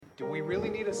Do we really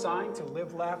need a sign to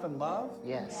live, laugh, and love?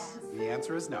 Yes. The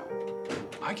answer is no.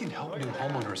 I can help new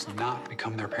homeowners not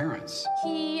become their parents.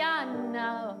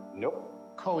 Kiana. Nope.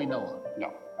 Chloe Noah.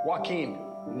 No. Joaquin.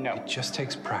 No. It just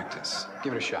takes practice.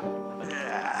 Give it a shot.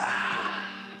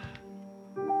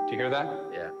 Do you hear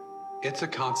that? Yeah. It's a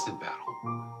constant battle.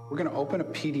 We're going to open a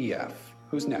PDF.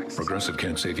 Who's next? Progressive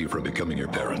can't save you from becoming your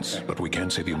parents, but we can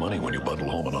save you money when you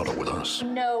bundle home and auto with us.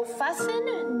 No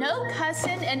fussin', no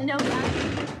cussin', and no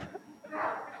nothing.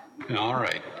 All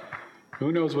right.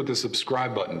 Who knows what the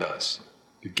subscribe button does?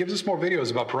 It gives us more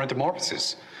videos about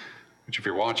parentomorphosis, which if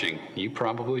you're watching, you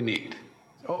probably need.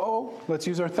 Oh, let's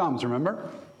use our thumbs, remember?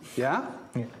 Yeah?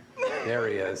 There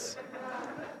he is.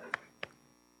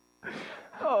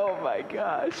 Oh my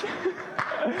gosh.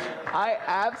 I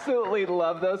absolutely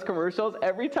love those commercials.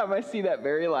 Every time I see that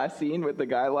very last scene with the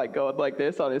guy like going like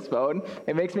this on his phone,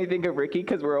 it makes me think of Ricky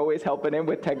because we're always helping him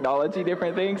with technology,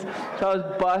 different things. So I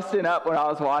was busting up when I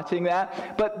was watching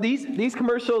that. But these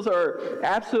commercials are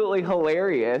absolutely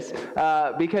hilarious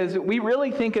because we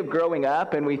really think of growing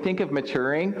up and we think of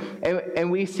maturing, and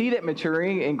we see that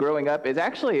maturing and growing up is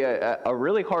actually a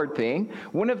really hard thing.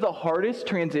 One of the hardest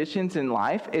transitions in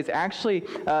life is actually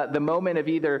the moment of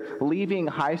either leaving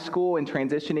high school and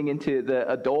transitioning into the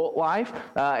adult life,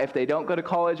 if they don't go to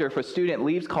college, or if a student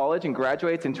leaves college and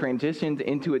graduates and transitions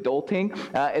into adulting.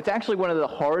 It's actually one of the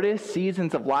hardest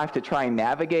seasons of life to try and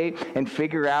navigate and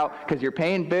figure out, because you're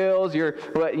paying bills,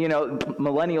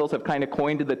 millennials have kind of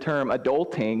coined the term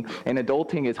adulting, and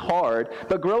adulting is hard.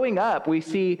 But growing up, we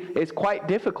see is quite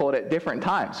difficult at different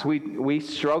times. We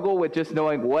struggle with just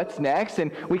knowing what's next,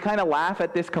 and we kind of laugh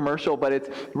at this commercial, but it's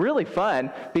really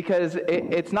fun because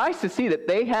it's nice to see that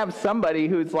they have somebody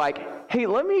who's like, hey,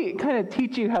 let me kind of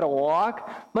teach you how to walk.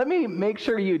 Let me make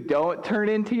sure you don't turn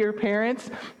into your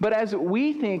parents. But as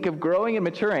we think of growing and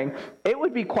maturing, it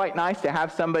would be quite nice to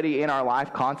have somebody in our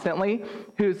life constantly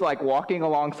who's like walking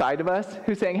alongside of us,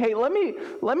 who's saying, hey, let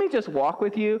me just walk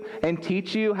with you and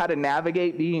teach you how to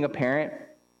navigate being a parent.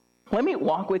 Let me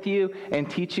walk with you and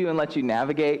teach you and let you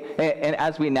navigate. And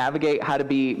as we navigate how to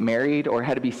be married or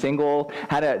how to be single,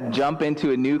 how to jump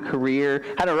into a new career,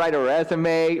 how to write a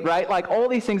resume, right? Like all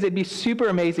these things, it'd be super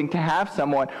amazing to have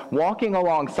someone walking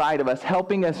alongside of us,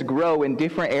 helping us grow in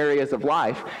different areas of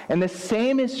life. And the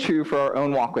same is true for our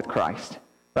own walk with Christ.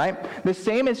 Right? The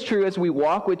same is true as we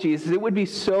walk with Jesus. It would be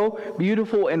so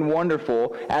beautiful and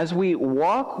wonderful as we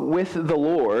walk with the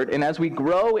Lord and as we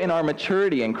grow in our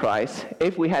maturity in Christ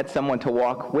if we had someone to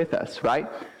walk with us, right?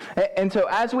 And so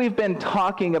as we've been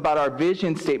talking about our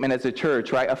vision statement as a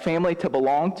church, right? A family to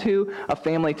belong to, a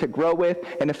family to grow with,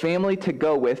 and a family to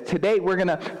go with. Today we're going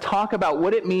to talk about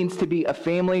what it means to be a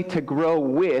family to grow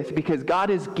with, because God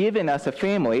has given us a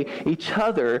family, each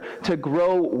other, to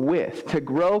grow with, to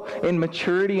grow in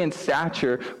maturity and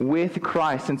stature with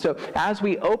Christ. And so as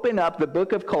we open up the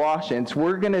book of Colossians,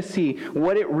 we're going to see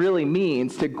what it really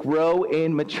means to grow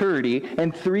in maturity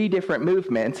in three different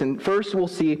movements. And first we'll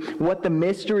see what the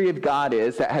mystery of God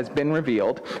is that has been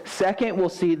revealed. Second, we'll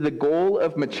see the goal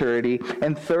of maturity.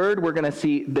 And third, we're going to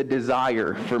see the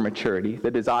desire for maturity,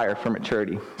 the desire for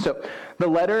maturity. So the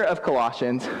letter of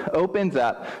Colossians opens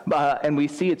up, and we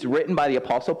see it's written by the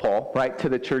Apostle Paul, right, to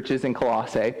the churches in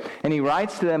Colossae. And he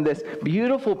writes to them this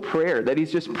beautiful prayer that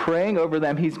he's just praying over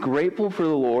them. He's grateful for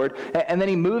the Lord. And then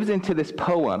he moves into this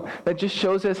poem that just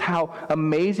shows us how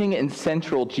amazing and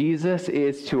central Jesus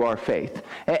is to our faith.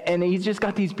 And he's just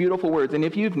got these beautiful words. And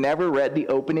if you've never read the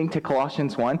opening to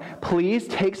Colossians 1, please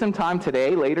take some time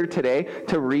today, later today,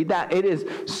 to read that. It is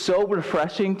so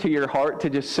refreshing to your heart to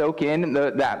just soak in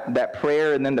that prayer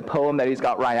and then the poem that he's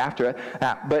got right after it.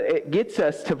 But it gets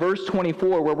us to verse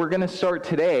 24, where we're going to start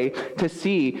today to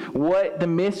see what the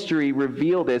mystery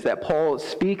revealed is that Paul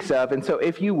speaks of. And so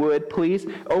if you would, please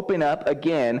open up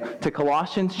again to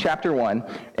Colossians chapter 1,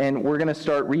 and we're going to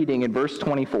start reading in verse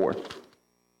 24.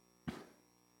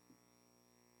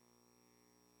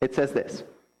 It says this: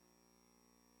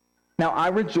 "Now I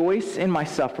rejoice in my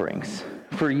sufferings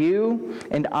for you,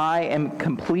 and I am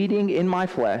completing in my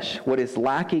flesh what is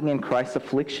lacking in Christ's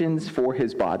afflictions for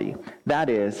his body, that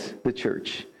is, the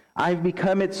church. I've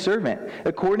become its servant,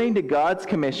 according to God's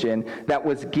commission that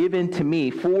was given to me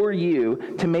for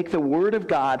you, to make the word of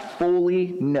God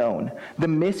fully known, the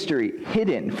mystery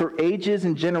hidden for ages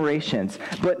and generations,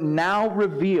 but now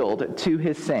revealed to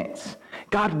his saints.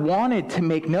 God wanted to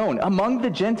make known among the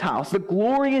Gentiles the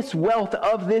glorious wealth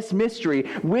of this mystery,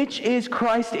 which is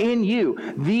Christ in you,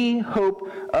 the hope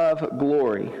of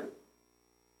glory."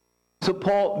 So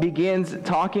Paul begins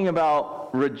talking about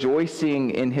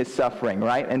rejoicing in his suffering,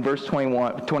 right? In verse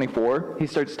 24, he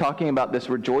starts talking about this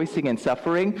rejoicing in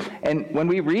suffering. And when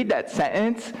we read that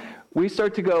sentence, we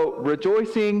start to go,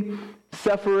 rejoicing,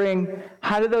 suffering,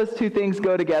 how do those two things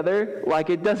go together? Like,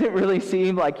 it doesn't really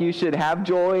seem like you should have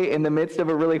joy in the midst of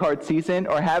a really hard season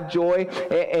or have joy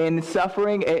in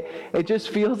suffering. It just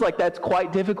feels like that's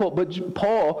quite difficult. But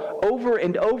Paul, over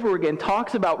and over again,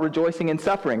 talks about rejoicing in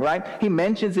suffering, right? He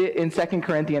mentions it in 2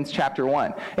 Corinthians chapter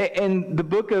 1. In the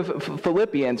book of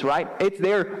Philippians, right? It's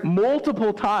there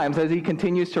multiple times as he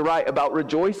continues to write about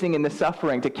rejoicing in the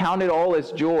suffering, to count it all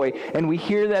as joy. And we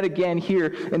hear that again here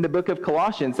in the book of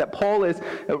Colossians, that Paul is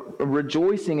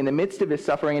rejoicing in the midst of his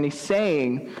suffering, and he's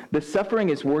saying the suffering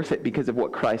is worth it because of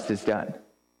what Christ has done.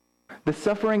 The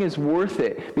suffering is worth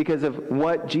it because of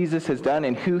what Jesus has done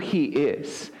and who he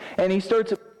is. And he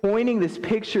starts pointing this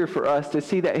picture for us to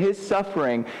see that his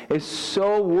suffering is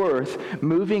so worth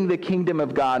moving the kingdom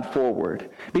of God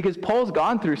forward. Because Paul's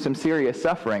gone through some serious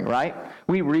suffering, right?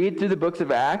 We read through the books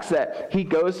of Acts that he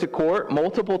goes to court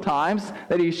multiple times,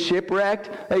 that he's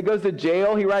shipwrecked, that he goes to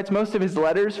jail. He writes most of his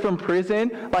letters from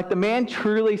prison. Like, the man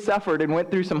truly suffered and went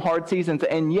through some hard seasons,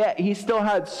 and yet he still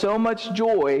had so much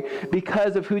joy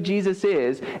because of who Jesus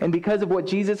is and because of what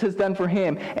Jesus has done for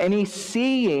him. And he's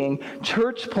seeing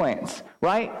church plants,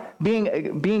 right,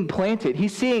 being planted.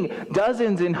 He's seeing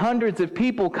dozens and hundreds of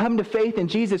people come to faith in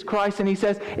Jesus Christ, and he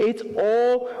says it's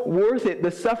all worth it.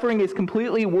 The suffering is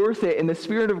completely worth it, and the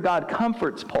Spirit of God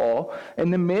comforts Paul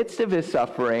in the midst of his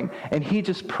suffering, and he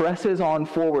just presses on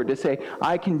forward to say,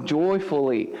 I can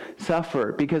joyfully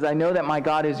suffer because I know that my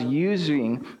God is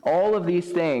using all of these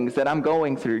things that I'm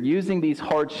going through, using these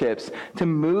hardships to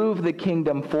move the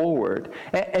kingdom forward.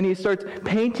 And he starts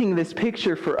painting this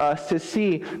picture for us to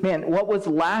see, man, what was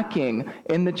lacking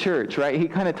in the church, right? He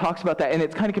kind of talks about that, and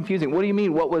it's kind of confusing. What do you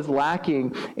mean, what was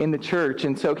lacking in the church?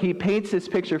 And so he paints this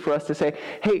picture for us to say,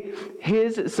 hey,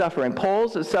 his suffering,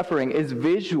 Paul's suffering, is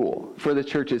visual for the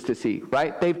churches to see,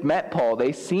 right? They've met Paul.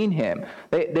 They've seen him.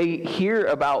 They hear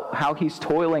about how he's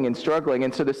toiling and struggling.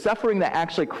 And so the suffering that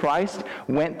actually Christ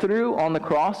went through on the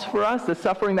cross for us, the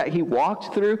suffering that he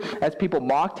walked through as people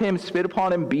mocked him, spit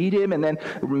upon him, beat him, and then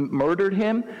murdered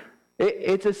him,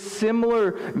 it's a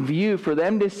similar view for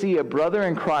them to see a brother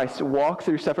in Christ walk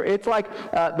through suffering. It's like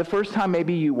the first time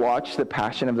maybe you watch The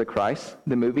Passion of the Christ,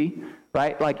 the movie,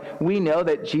 right? Like, we know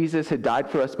that Jesus had died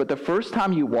for us, but the first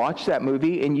time you watch that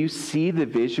movie and you see the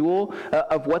visual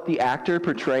of what the actor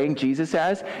portraying Jesus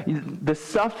as, the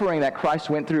suffering that Christ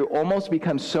went through almost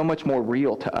becomes so much more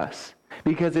real to us,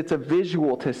 because it's a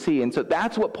visual to see. And so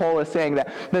that's what Paul is saying,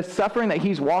 that the suffering that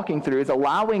he's walking through is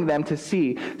allowing them to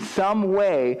see some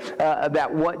way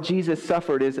that what Jesus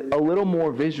suffered is a little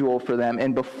more visual for them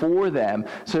and before them,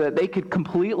 so that they could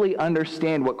completely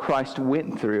understand what Christ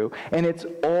went through. And it's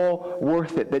all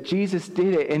worth it, that Jesus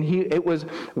did it, and it was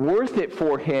worth it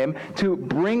for him to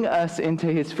bring us into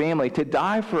his family, to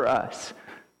die for us,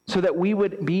 so that we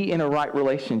would be in a right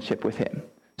relationship with him,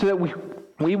 so that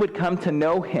we would come to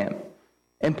know him.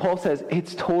 And Paul says,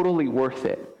 it's totally worth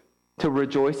it to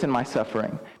rejoice in my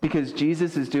suffering because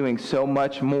Jesus is doing so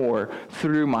much more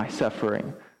through my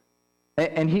suffering.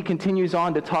 And he continues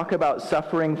on to talk about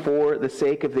suffering for the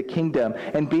sake of the kingdom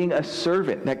and being a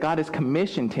servant, that God has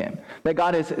commissioned him, that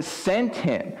God has sent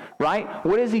him, right?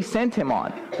 What has he sent him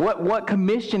on? What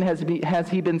commission has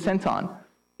he been sent on?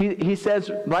 He says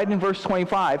right in verse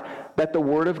 25 that the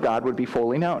word of God would be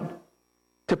fully known,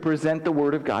 to present the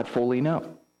word of God fully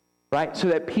known. Right? So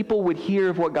that people would hear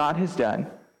of what God has done,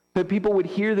 that people would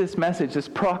hear this message, this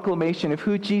proclamation of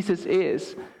who Jesus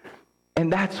is. And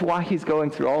that's why he's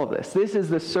going through all of this. This is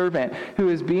the servant who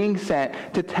is being sent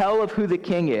to tell of who the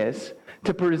king is,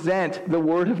 to present the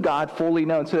word of God fully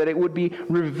known, so that it would be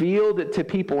revealed to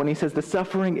people. And he says the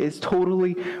suffering is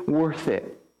totally worth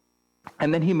it.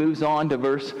 And then he moves on to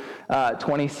verse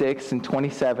 26 and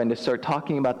 27 to start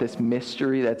talking about this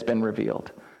mystery that's been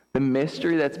revealed. The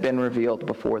mystery that's been revealed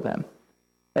before them.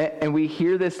 And we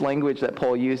hear this language that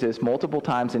Paul uses multiple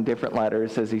times in different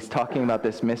letters as he's talking about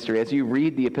this mystery. As you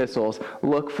read the epistles,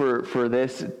 look for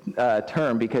this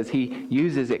term, because he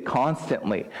uses it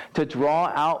constantly to draw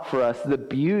out for us the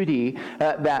beauty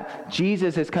that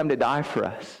Jesus has come to die for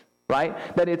us. Right?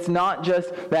 That it's not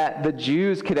just that the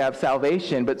Jews could have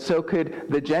salvation, but so could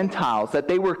the Gentiles, that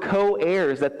they were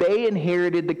co-heirs, that they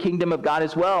inherited the kingdom of God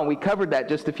as well. And we covered that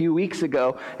just a few weeks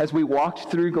ago as we walked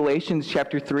through Galatians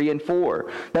chapter 3 and 4,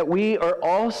 that we are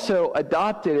also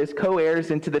adopted as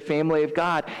co-heirs into the family of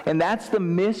God. And that's the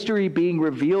mystery being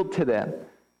revealed to them,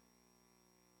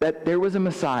 that there was a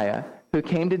Messiah who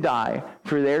came to die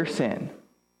for their sin,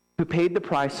 who paid the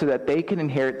price so that they could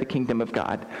inherit the kingdom of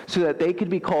God, so that they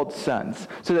could be called sons,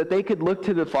 so that they could look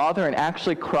to the Father and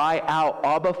actually cry out,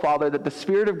 Abba, Father, that the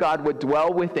Spirit of God would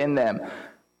dwell within them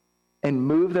and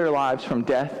move their lives from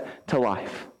death to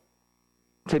life,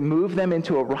 to move them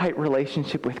into a right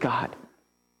relationship with God,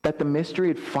 that the mystery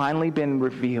had finally been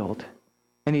revealed.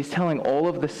 And he's telling all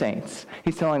of the saints,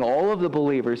 he's telling all of the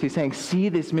believers, he's saying, see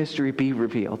this mystery be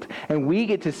revealed. And we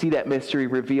get to see that mystery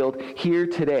revealed here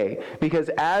today. Because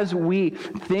as we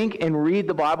think and read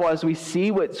the Bible, as we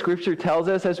see what Scripture tells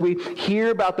us, as we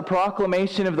hear about the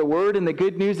proclamation of the Word and the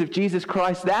good news of Jesus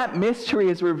Christ, that mystery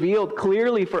is revealed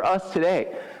clearly for us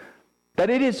today. That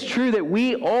it is true that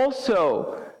we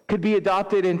also could be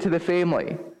adopted into the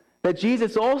family. That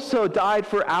Jesus also died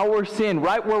for our sin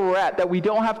right where we're at, that we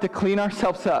don't have to clean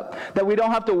ourselves up, that we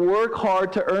don't have to work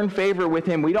hard to earn favor with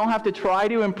him. We don't have to try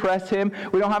to impress him.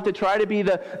 We don't have to try to be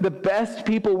the best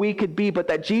people we could be, but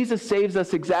that Jesus saves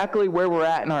us exactly where we're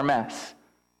at in our mess.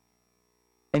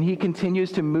 And he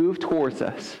continues to move towards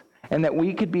us, and that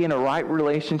we could be in a right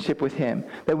relationship with him,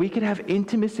 that we could have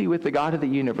intimacy with the God of the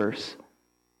universe.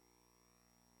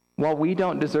 While we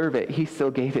don't deserve it, he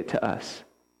still gave it to us.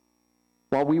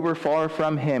 While we were far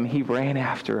from him, he ran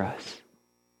after us.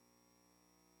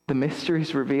 The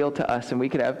mysteries revealed to us, and we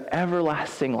could have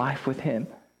everlasting life with him.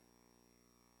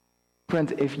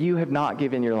 Friends, if you have not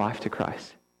given your life to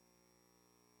Christ,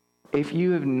 if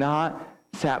you have not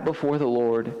sat before the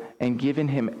Lord and given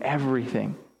him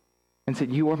everything and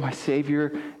said, you are my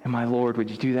Savior and my Lord, would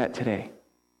you do that today?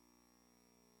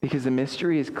 Because the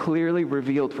mystery is clearly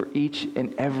revealed for each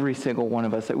and every single one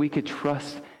of us, that we could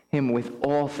trust him with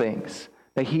all things.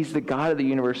 That he's the God of the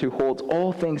universe who holds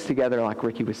all things together, like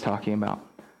Ricky was talking about.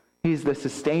 He's the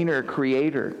sustainer,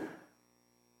 creator.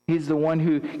 He's the one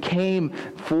who came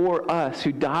for us,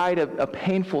 who died a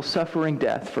painful, suffering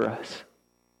death for us.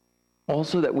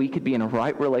 Also that we could be in a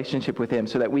right relationship with him,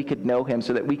 so that we could know him,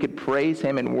 so that we could praise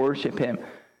him and worship him.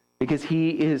 Because he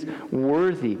is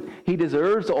worthy. He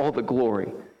deserves all the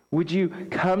glory. Would you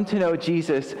come to know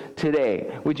Jesus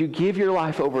today? Would you give your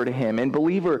life over to him? And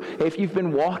believer, if you've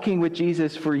been walking with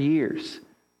Jesus for years,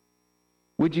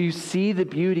 would you see the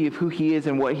beauty of who he is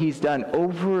and what he's done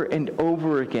over and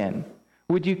over again?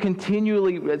 Would you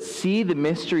continually see the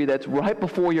mystery that's right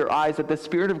before your eyes, that the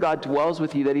Spirit of God dwells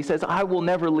with you, that he says, I will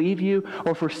never leave you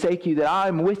or forsake you, that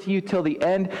I'm with you till the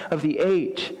end of the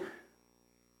age,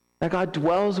 that God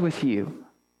dwells with you.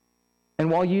 And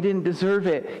while you didn't deserve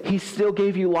it, he still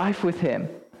gave you life with him.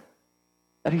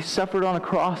 That he suffered on a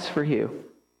cross for you.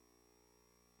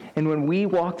 And when we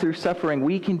walk through suffering,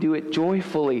 we can do it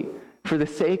joyfully for the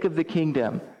sake of the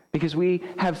kingdom. Because we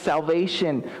have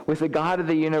salvation with the God of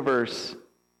the universe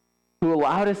who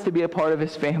allowed us to be a part of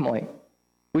his family.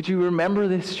 Would you remember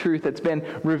this truth that's been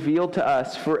revealed to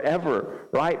us forever,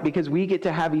 right? Because we get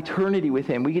to have eternity with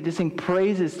him. We get to sing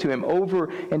praises to him over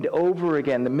and over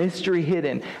again. The mystery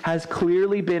hidden has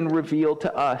clearly been revealed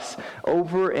to us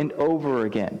over and over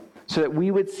again, so that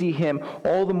we would see him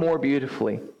all the more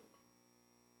beautifully.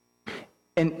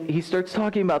 And he starts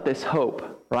talking about this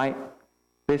hope, right?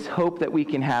 This hope that we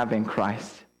can have in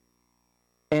Christ.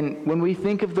 And when we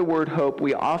think of the word hope,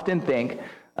 we often think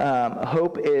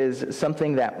hope is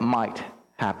something that might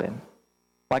happen.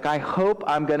 Like, I hope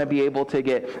I'm going to be able to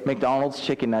get McDonald's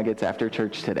chicken nuggets after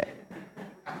church today.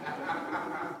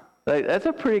 Like, that's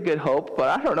a pretty good hope, but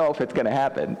I don't know if it's going to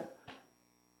happen.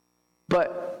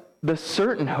 But the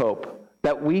certain hope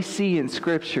that we see in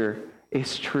Scripture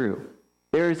is true.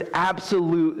 There is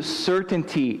absolute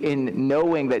certainty in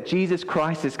knowing that Jesus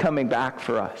Christ is coming back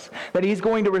for us, that he's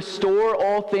going to restore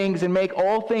all things and make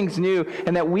all things new,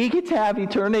 and that we get to have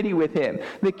eternity with him,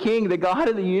 the King, the God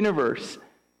of the universe.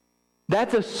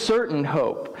 That's a certain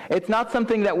hope. It's not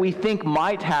something that we think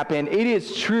might happen. It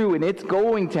is true, and it's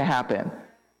going to happen.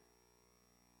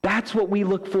 That's what we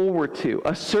look forward to,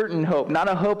 a certain hope, not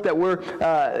a hope that we're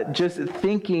just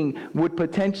thinking would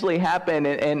potentially happen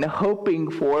and hoping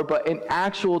for, but an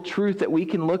actual truth that we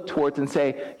can look towards and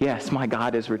say, yes, my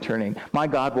God is returning. My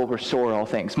God will restore all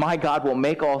things. My God will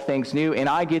make all things new, and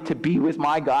I get to be with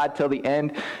my God till the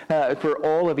end for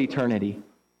all of eternity.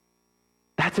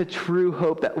 That's a true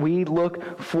hope that we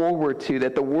look forward to,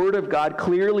 that the Word of God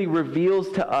clearly reveals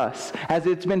to us as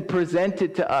it's been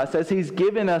presented to us, as he's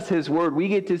given us his Word. We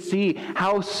get to see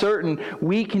how certain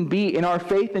we can be in our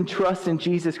faith and trust in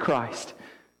Jesus Christ.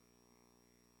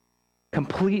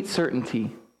 Complete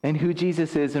certainty in who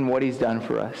Jesus is and what he's done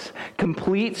for us.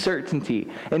 Complete certainty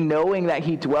in knowing that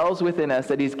he dwells within us,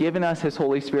 that he's given us his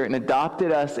Holy Spirit and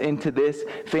adopted us into this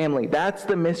family. That's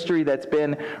the mystery that's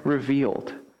been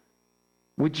revealed.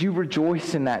 Would you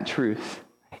rejoice in that truth?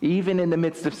 even in the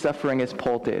midst of suffering as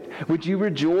Paul did? Would you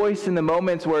rejoice in the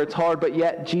moments where it's hard, but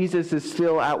yet Jesus is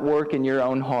still at work in your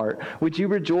own heart? Would you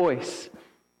rejoice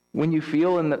when you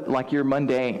feel like you're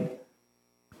mundane,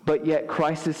 but yet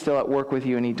Christ is still at work with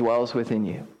you and he dwells within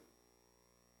you?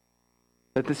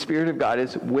 That the Spirit of God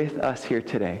is with us here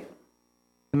today.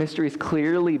 The mystery has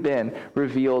clearly been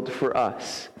revealed for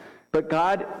us. But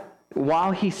God,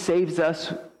 while he saves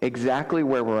us exactly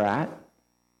where we're at,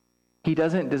 he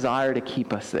doesn't desire to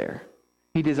keep us there.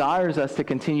 He desires us to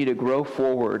continue to grow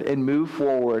forward and move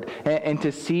forward and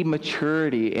to see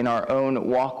maturity in our own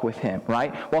walk with him,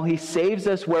 right? While he saves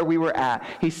us where we were at,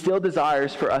 he still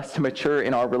desires for us to mature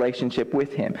in our relationship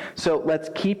with him. So let's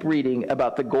keep reading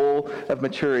about the goal of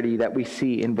maturity that we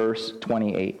see in verse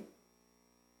 28.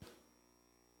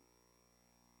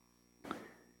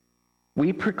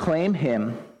 We proclaim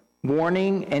him,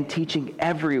 warning and teaching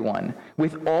everyone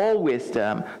with all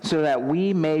wisdom, so that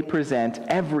we may present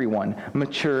everyone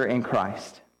mature in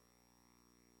Christ.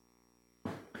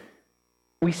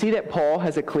 We see that Paul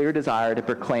has a clear desire to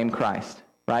proclaim Christ,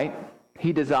 right?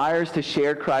 He desires to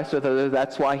share Christ with others.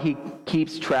 That's why he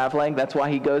keeps traveling. That's why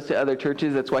he goes to other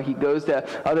churches. That's why he goes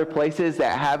to other places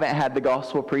that haven't had the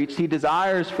gospel preached. He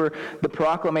desires for the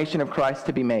proclamation of Christ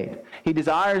to be made. He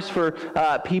desires for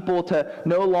people to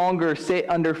no longer sit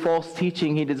under false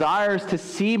teaching. He desires to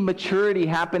see maturity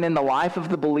happen in the life of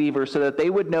the believer so that they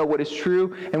would know what is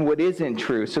true and what isn't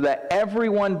true, so that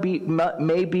everyone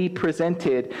may be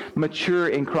presented mature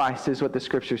in Christ, is what the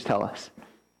scriptures tell us.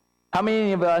 How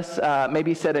many of us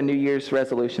maybe set a New Year's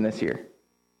resolution this year?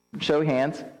 Show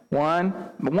hands.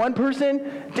 One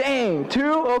person? Dang,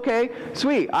 2? Okay,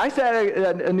 sweet. I set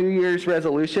a New Year's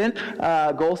resolution.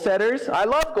 Goal setters. I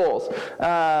love goals.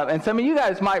 And some of you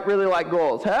guys might really like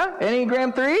goals, huh?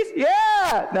 Enneagram 3s?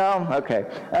 Yeah! No? Okay.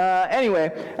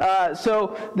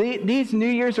 So these New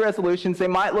Year's resolutions, they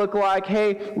might look like,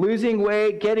 hey, losing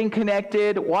weight, getting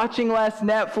connected, watching less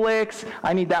Netflix.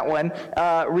 I need that one.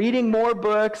 Reading more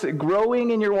books,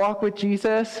 growing in your walk with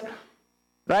Jesus.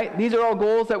 Right? These are all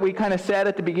goals that we kind of set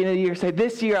at the beginning of the year. Say,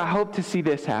 this year I hope to see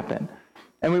this happen.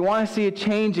 And we want to see a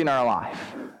change in our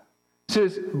life. So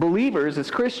as believers,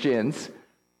 as Christians,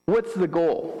 what's the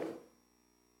goal?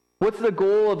 What's the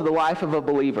goal of the life of a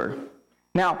believer?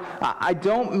 Now, I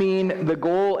don't mean the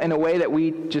goal in a way that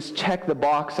we just check the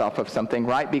box off of something,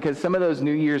 right? Because some of those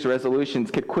New Year's resolutions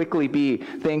could quickly be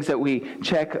things that we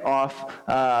check off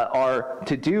our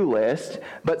to-do list,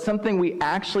 but something we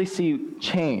actually see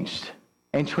changed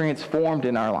and transformed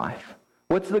in our life.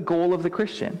 What's the goal of the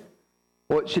Christian?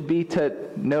 Well, it should be to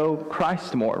know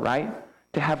Christ more, right?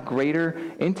 To have greater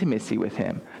intimacy with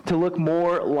him, to look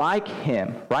more like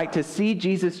him, right? To see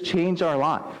Jesus change our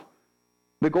life.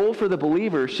 The goal for the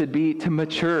believer should be to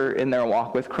mature in their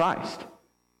walk with Christ,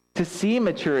 to see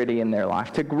maturity in their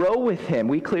life, to grow with him.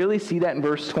 We clearly see that in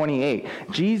verse 28.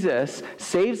 Jesus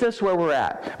saves us where we're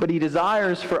at, but he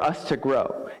desires for us to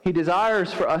grow. He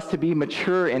desires for us to be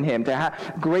mature in him, to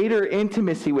have greater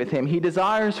intimacy with him. He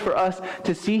desires for us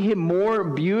to see him more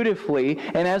beautifully.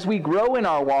 And as we grow in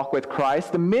our walk with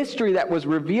Christ, the mystery that was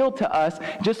revealed to us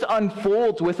just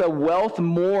unfolds with a wealth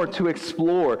more to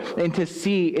explore and to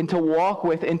see and to walk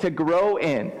with and to grow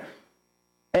in.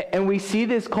 And we see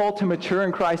this call to mature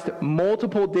in Christ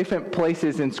multiple different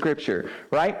places in Scripture,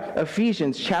 right?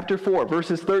 Ephesians chapter 4,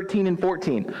 verses 13 and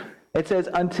 14. It says,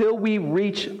 until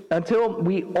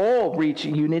we all reach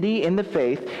unity in the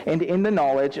faith and in the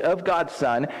knowledge of God's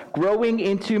Son, growing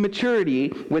into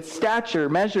maturity with stature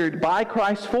measured by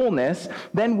Christ's fullness,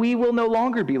 then we will no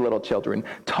longer be little children,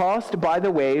 tossed by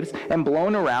the waves and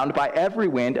blown around by every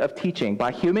wind of teaching, by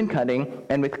human cunning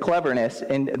and with cleverness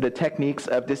in the techniques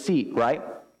of deceit, right?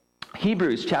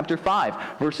 Hebrews chapter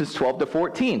 5, verses 12 to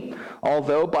 14.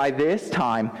 Although by this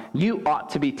time you ought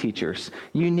to be teachers,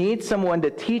 you need someone to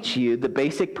teach you the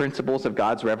basic principles of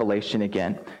God's revelation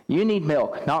again. You need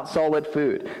milk, not solid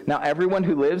food. Now everyone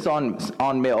who lives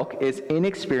on milk is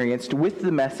inexperienced with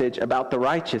the message about the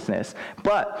righteousness,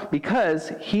 but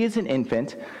because he is an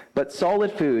infant, but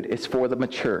solid food is for the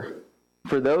mature.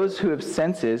 For those who have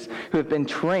senses, who have been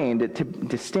trained to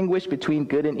distinguish between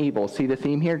good and evil. See the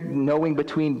theme here? Knowing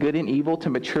between good and evil,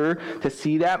 to mature, to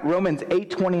see that. Romans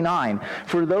 8:29.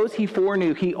 For those he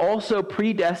foreknew, he also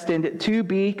predestined to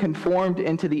be conformed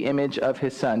into the image of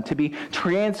his Son, to be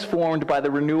transformed by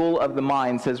the renewal of the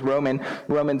mind, says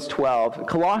Romans 12.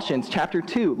 Colossians chapter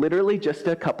 2, literally just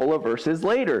a couple of verses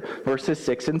later, verses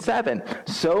 6 and 7.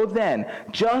 So then,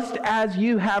 just as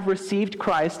you have received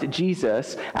Christ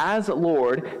Jesus as Lord,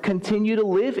 Lord, continue to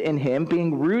live in him,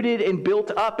 being rooted and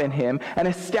built up in him, and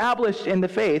established in the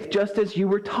faith, just as you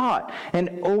were taught,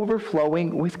 and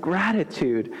overflowing with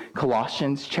gratitude.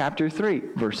 Colossians chapter 3,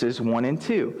 verses 1 and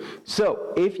 2.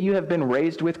 So, if you have been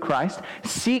raised with Christ,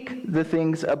 seek the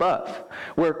things above,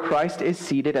 where Christ is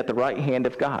seated at the right hand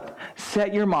of God.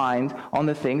 Set your mind on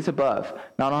the things above,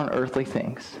 not on earthly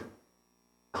things.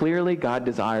 Clearly, God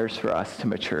desires for us to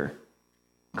mature.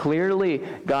 Clearly,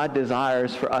 God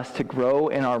desires for us to grow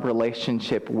in our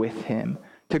relationship with him,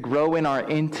 to grow in our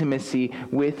intimacy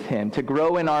with him, to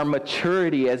grow in our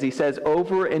maturity, as he says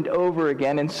over and over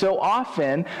again. And so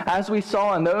often, as we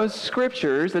saw in those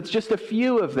scriptures, it's just a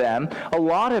few of them, a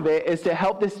lot of it is to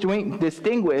help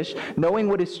distinguish knowing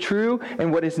what is true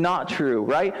and what is not true,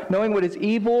 right? Knowing what is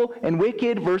evil and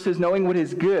wicked versus knowing what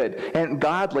is good and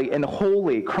godly and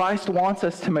holy. Christ wants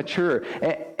us to mature.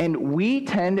 And we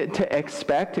tend to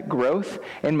expect growth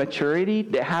and maturity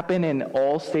to happen in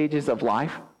all stages of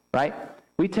life, right?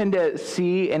 We tend to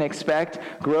see and expect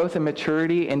growth and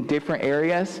maturity in different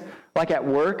areas. Like at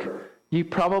work, you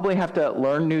probably have to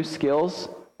learn new skills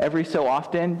every so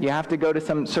often. You have to go to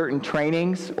some certain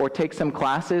trainings or take some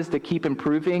classes to keep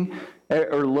improving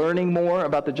or learning more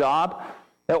about the job.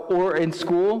 Or in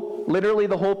school, literally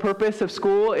the whole purpose of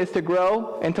school is to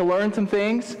grow and to learn some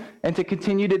things and to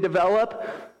continue to develop.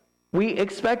 We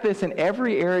expect this in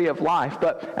every area of life,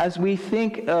 but as we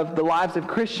think of the lives of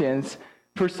Christians,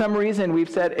 for some reason, we've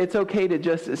said it's okay to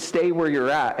just stay where you're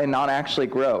at and not actually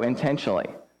grow intentionally.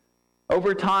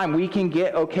 Over time, we can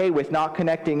get okay with not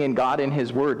connecting in God and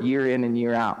his word year in and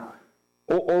year out.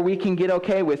 Or we can get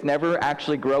okay with never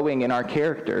actually growing in our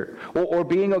character. Or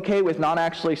being okay with not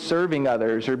actually serving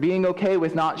others. Or being okay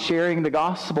with not sharing the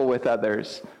gospel with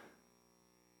others.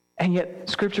 And yet,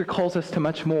 Scripture calls us to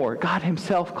much more. God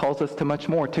himself calls us to much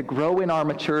more, to grow in our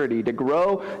maturity, to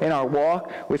grow in our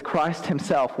walk with Christ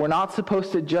himself. We're not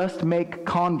supposed to just make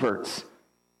converts.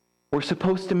 We're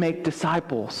supposed to make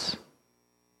disciples.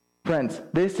 Friends,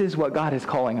 this is what God is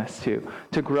calling us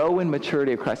to grow in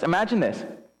maturity of Christ. Imagine this.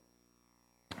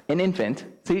 An infant,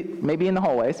 see, maybe in the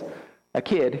hallways, a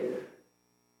kid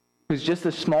who's just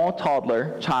a small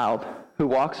toddler child who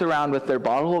walks around with their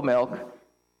bottle of milk,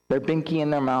 their binky in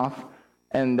their mouth,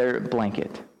 and their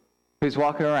blanket, who's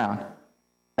walking around.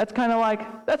 That's kind of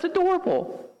like, that's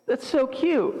adorable. That's so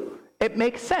cute. It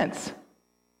makes sense.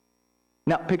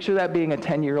 Now, picture that being a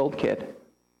 10-year-old kid.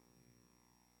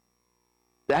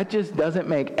 That just doesn't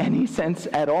make any sense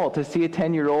at all, to see a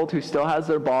 10-year-old who still has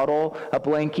their bottle, a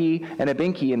blankie, and a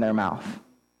binky in their mouth,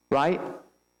 right?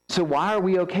 So why are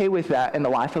we okay with that in the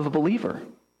life of a believer?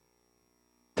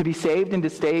 To be saved and to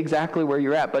stay exactly where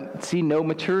you're at, but see no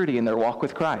maturity in their walk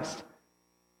with Christ,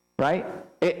 right?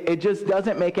 It just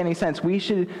doesn't make any sense. We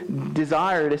should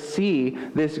desire to see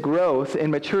this growth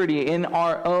and maturity in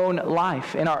our own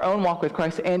life, in our own walk with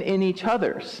Christ, and in each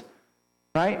other's,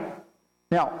 right?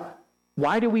 Now,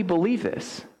 why do we believe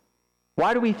this?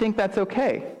 Why do we think that's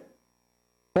okay?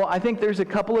 Well, I think there's a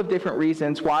couple of different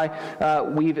reasons why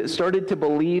we've started to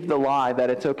believe the lie that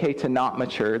it's okay to not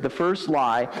mature. The first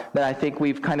lie that I think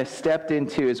we've kind of stepped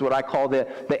into is what I call the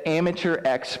amateur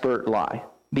expert lie.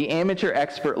 The amateur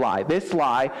expert lie. This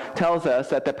lie tells us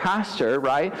that the pastor,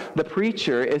 right, the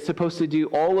preacher, is supposed to do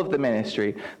all of the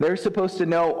ministry. They're supposed to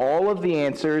know all of the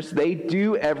answers. They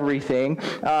do everything,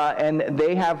 and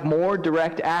they have more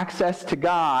direct access to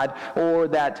God, or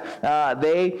that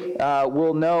they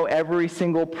will know every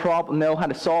single problem, know how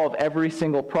to solve every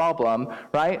single problem,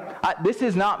 right? This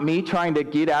is not me trying to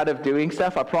get out of doing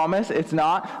stuff, I promise. It's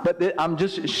not, but I'm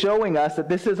just showing us that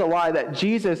this is a lie, that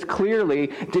Jesus clearly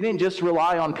didn't just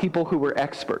rely on people who were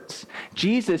experts.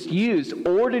 Jesus used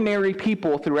ordinary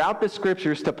people throughout the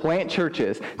scriptures to plant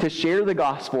churches, to share the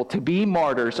gospel, to be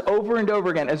martyrs over and over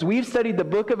again. As we've studied the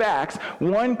book of Acts,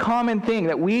 one common thing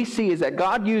that we see is that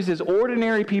God uses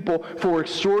ordinary people for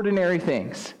extraordinary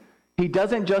things. He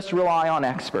doesn't just rely on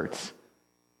experts.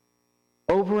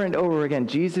 Over and over again,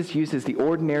 Jesus uses the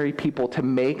ordinary people to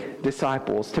make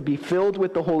disciples, to be filled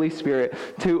with the Holy Spirit,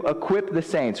 to equip the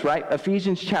saints, right?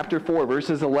 Ephesians chapter 4,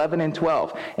 verses 11 and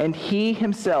 12. And he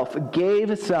himself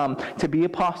gave some to be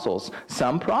apostles,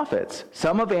 some prophets,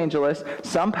 some evangelists,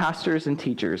 some pastors and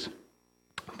teachers,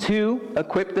 to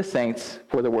equip the saints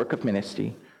for the work of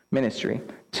ministry,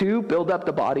 to build up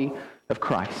the body of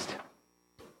Christ.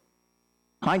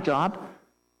 My job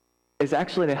is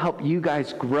actually to help you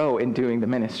guys grow in doing the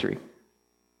ministry.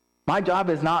 My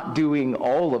job is not doing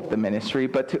all of the ministry,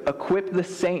 but to equip the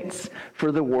saints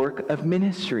for the work of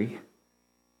ministry.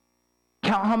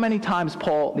 Count how many times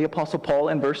the Apostle Paul,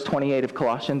 in verse 28 of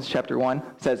Colossians chapter 1,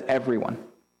 says everyone.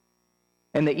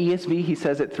 In the ESV, he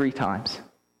says it 3 times.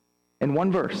 In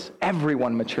one verse,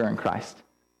 everyone mature in Christ.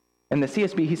 In the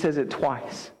CSB, he says it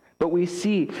twice. But we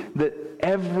see that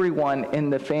everyone in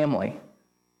the family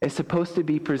is supposed to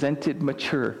be presented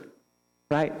mature,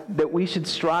 right? That we should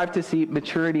strive to see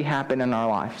maturity happen in our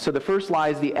life. So the first lie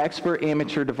is the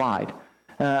expert-amateur divide.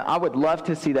 I would love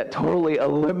to see that totally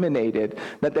eliminated,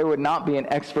 that there would not be an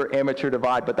expert-amateur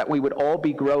divide, but that we would all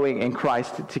be growing in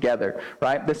Christ together,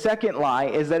 right? The second lie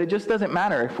is that it just doesn't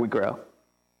matter if we grow.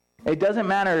 It doesn't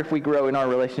matter if we grow in our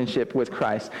relationship with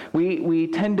Christ. We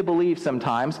tend to believe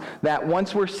sometimes that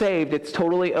once we're saved, it's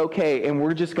totally okay, and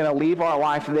we're just going to leave our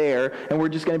life there, and we're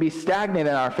just going to be stagnant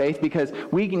in our faith because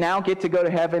we now get to go to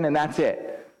heaven, and that's it.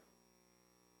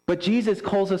 But Jesus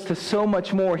calls us to so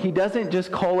much more. He doesn't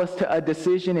just call us to a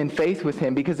decision in faith with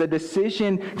him, because a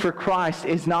decision for Christ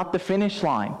is not the finish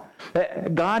line.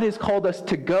 God has called us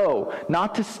to go,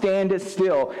 not to stand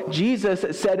still.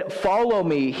 Jesus said, follow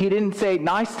me. He didn't say,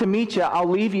 nice to meet you, I'll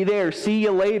leave you there, see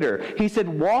you later. He said,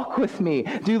 walk with me,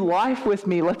 do life with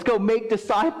me, let's go make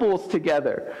disciples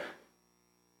together.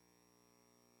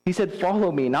 He said,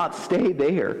 follow me, not stay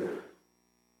there.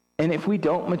 And if we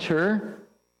don't mature,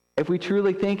 if we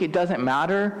truly think it doesn't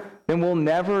matter, then we'll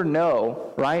never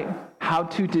know, right, how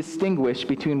to distinguish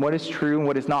between what is true and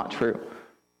what is not true.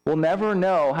 We'll never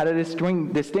know how to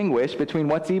distinguish between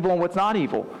what's evil and what's not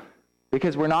evil,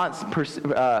 because we're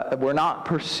not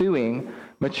pursuing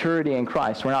maturity in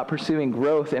Christ. We're not pursuing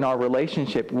growth in our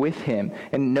relationship with him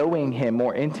and knowing him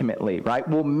more intimately, right?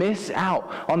 We'll miss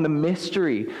out on the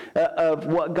mystery of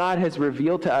what God has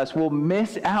revealed to us. We'll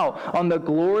miss out on the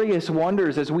glorious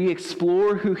wonders as we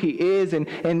explore who he is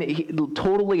and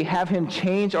totally have him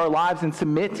change our lives and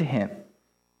submit to him.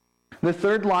 The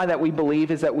third lie that we believe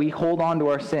is that we hold on to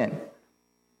our sin,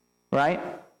 right?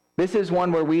 This is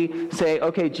one where we say,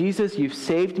 okay, Jesus, you've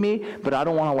saved me, but I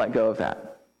don't want to let go of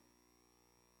that.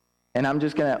 And I'm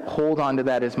just going to hold on to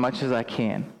that as much as I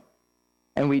can.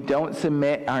 And we don't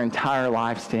submit our entire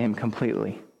lives to him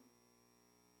completely.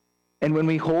 And when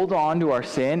we hold on to our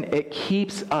sin, it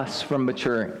keeps us from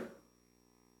maturing.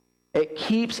 It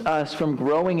keeps us from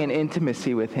growing in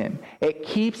intimacy with him. It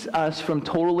keeps us from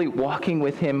totally walking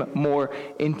with him more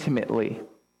intimately.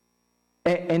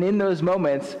 And in those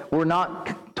moments, we're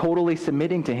not totally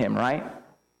submitting to him, right?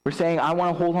 We're saying, I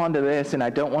want to hold on to this, and I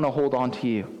don't want to hold on to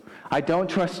you. I don't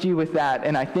trust you with that,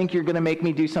 and I think you're going to make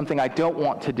me do something I don't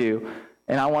want to do,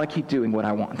 and I want to keep doing what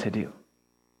I want to do.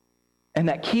 And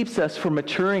that keeps us from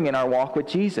maturing in our walk with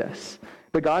Jesus.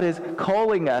 But God is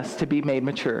calling us to be made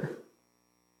mature.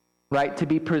 Right? To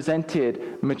be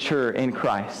presented mature in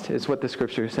Christ is what the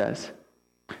scripture says.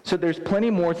 So there's plenty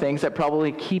more things that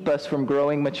probably keep us from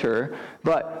growing mature,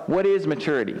 but what is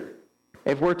maturity?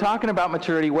 If we're talking about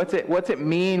maturity, what's it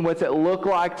mean? What's it look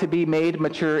like to be made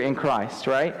mature in Christ,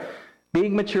 right?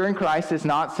 Being mature in Christ is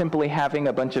not simply having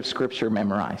a bunch of scripture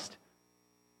memorized.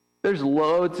 There's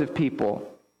loads of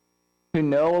people who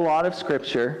know a lot of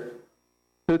scripture,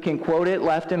 who can quote it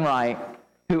left and right,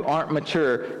 who aren't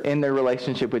mature in their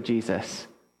relationship with Jesus.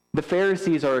 The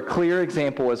Pharisees are a clear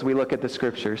example as we look at the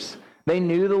scriptures. They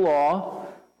knew the law,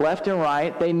 left and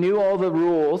right. They knew all the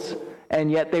rules,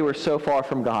 and yet they were so far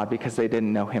from God because they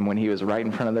didn't know him when he was right in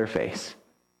front of their face.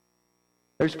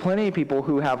 There's plenty of people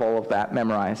who have all of that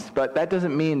memorized, but that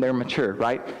doesn't mean they're mature,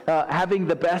 right? Having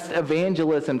the best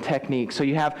evangelism technique, so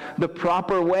you have the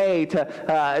proper way to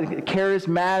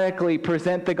charismatically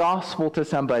present the gospel to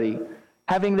somebody.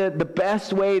 Having the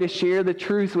best way to share the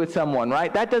truth with someone,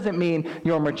 right? That doesn't mean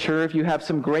you're mature if you have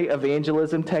some great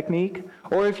evangelism technique,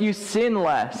 or if you sin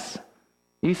less.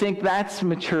 You think that's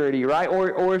maturity, right?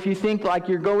 Or if you think like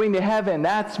you're going to heaven,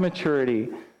 that's maturity.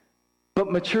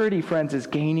 But maturity, friends, is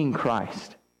gaining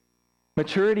Christ.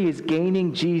 Maturity is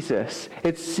gaining Jesus.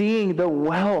 It's seeing the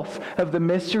wealth of the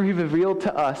mystery revealed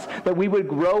to us, that we would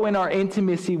grow in our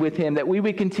intimacy with him, that we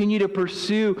would continue to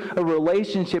pursue a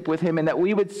relationship with him, and that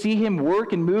we would see him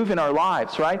work and move in our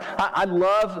lives, right? I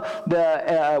love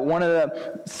one of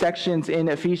the sections in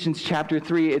Ephesians chapter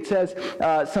 3. It says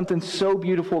something so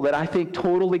beautiful that I think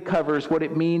totally covers what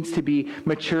it means to be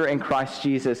mature in Christ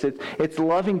Jesus. It's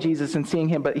loving Jesus and seeing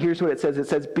him, but here's what it says. It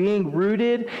says, being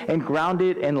rooted and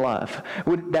grounded in love.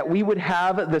 That we would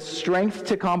have the strength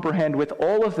to comprehend with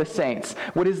all of the saints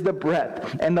what is the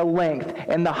breadth and the length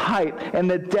and the height and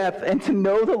the depth, and to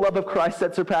know the love of Christ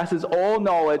that surpasses all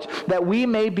knowledge, that we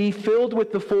may be filled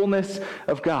with the fullness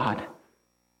of God.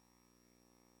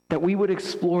 That we would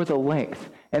explore the length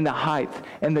and the height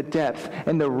and the depth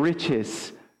and the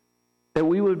riches. That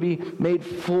we would be made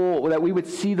full, that we would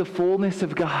see the fullness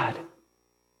of God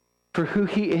for who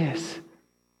he is.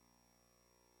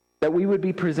 that we would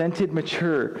be presented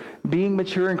mature. Being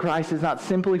mature in Christ is not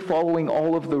simply following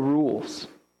all of the rules,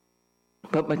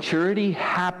 but maturity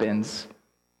happens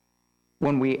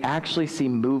when we actually see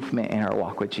movement in our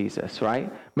walk with Jesus,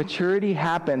 right? Maturity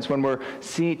happens when we're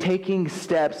taking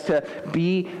steps to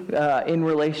be in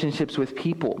relationships with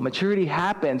people. Maturity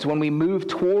happens when we move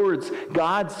towards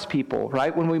God's people,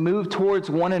 right? When we move towards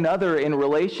one another in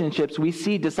relationships, we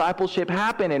see discipleship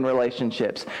happen in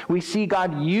relationships. We see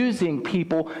God using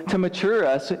people to mature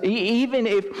us, even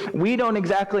if we don't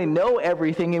exactly know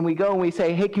everything, and we go and we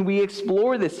say, hey, can we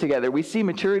explore this together? We see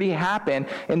maturity happen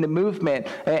in the movement,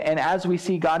 and as we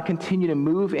see God continue to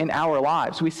move in our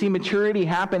lives, we see maturity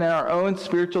happen in our own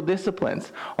spiritual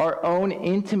disciplines, our own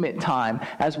intimate time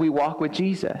as we walk with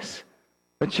Jesus.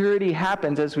 Maturity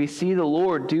happens as we see the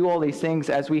Lord do all these things,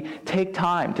 as we take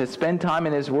time to spend time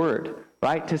in His Word,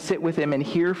 right? To sit with Him and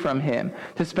hear from Him,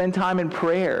 to spend time in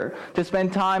prayer, to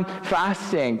spend time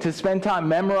fasting, to spend time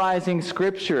memorizing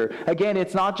Scripture. Again,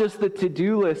 it's not just the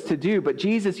to-do list to do, but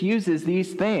Jesus uses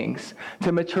these things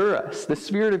to mature us. The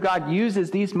Spirit of God uses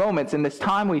these moments and this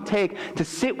time we take to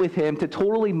sit with Him to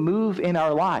totally move in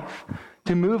our life,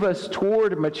 to move us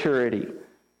toward maturity.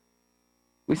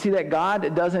 We see that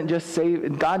God doesn't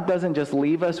just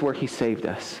leave us where He saved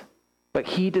us, but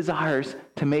He desires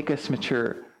to make us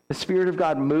mature. The Spirit of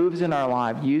God moves in our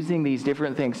life using these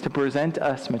different things to present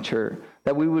us mature,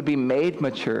 that we would be made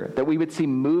mature, that we would see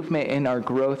movement in our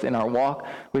growth, in our walk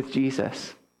with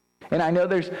Jesus. And I know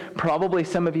there's probably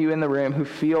some of you in the room who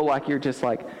feel like you're just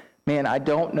like, man, I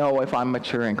don't know if I'm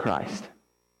mature in Christ.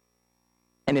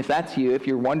 And if that's you, if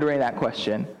you're wondering that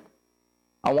question,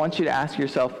 I want you to ask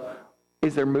yourself,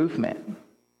 is there movement,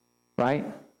 right?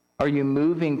 Are you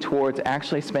moving towards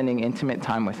actually spending intimate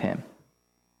time with Him?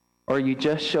 Or are you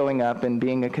just showing up and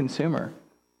being a consumer?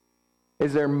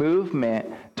 Is there movement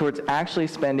towards actually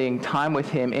spending time with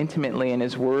Him intimately in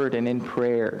His Word and in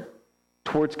prayer?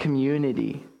 Towards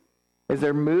community? Is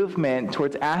there movement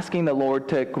towards asking the Lord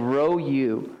to grow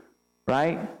you,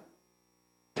 right?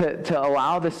 To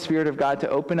allow the Spirit of God to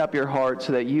open up your heart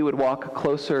so that you would walk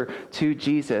closer to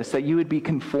Jesus, that you would be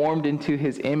conformed into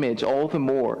His image all the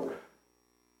more.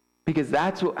 Because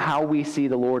that's how we see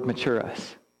the Lord mature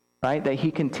us. Right? That He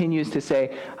continues to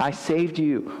say, I saved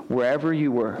you wherever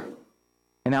you were,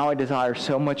 and now I desire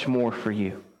so much more for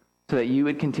you, so that you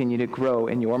would continue to grow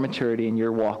in your maturity and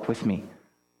your walk with me.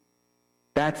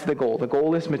 That's the goal. The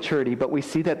goal is maturity, but we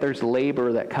see that there's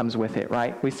labor that comes with it,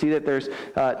 right? We see that there's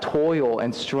toil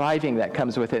and striving that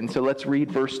comes with it. And so let's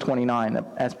read verse 29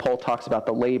 as Paul talks about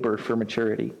the labor for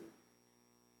maturity.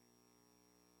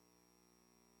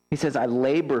 He says, I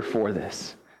labor for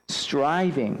this,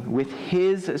 striving with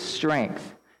His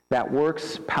strength that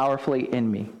works powerfully in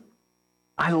me.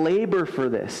 I labor for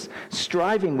this,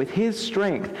 striving with His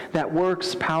strength that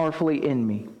works powerfully in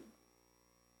me.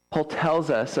 Paul tells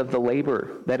us of the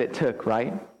labor that it took,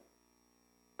 right?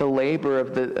 The labor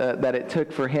of that it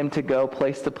took for him to go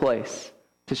place to place,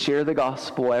 to share the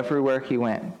gospel everywhere he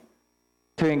went,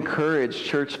 to encourage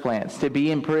church plants, to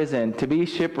be in prison, to be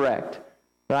shipwrecked,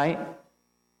 right?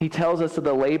 He tells us of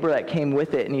the labor that came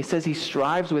with it, and he says he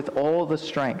strives with all the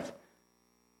strength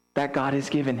that God has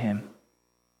given him.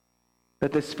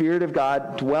 That the Spirit of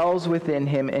God dwells within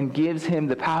him and gives him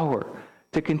the power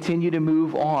to continue to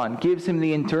move on, gives him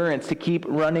the endurance to keep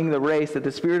running the race, that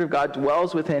the Spirit of God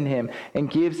dwells within him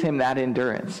and gives him that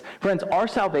endurance. Friends, our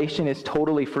salvation is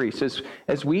totally free. So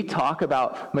as we talk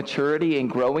about maturity and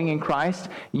growing in Christ,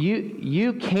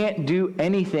 you can't do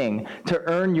anything to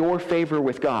earn your favor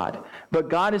with God. But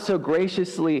God has so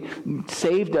graciously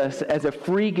saved us as a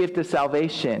free gift of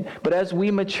salvation. But as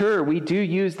we mature, we do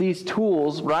use these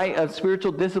tools, right, of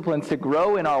spiritual disciplines to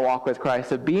grow in our walk with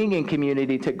Christ, of being in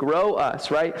community to grow us,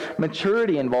 right?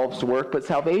 Maturity involves work, but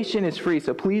salvation is free.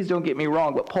 So please don't get me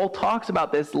wrong. But Paul talks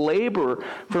about this labor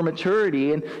for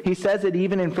maturity, and he says it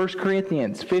even in 1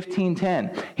 Corinthians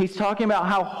 15:10. He's talking about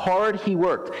how hard he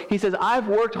worked. He says, I've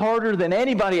worked harder than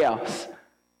anybody else.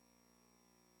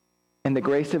 And the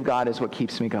grace of God is what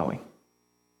keeps me going.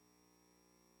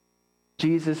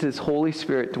 Jesus' Holy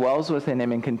Spirit dwells within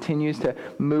him and continues to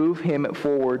move him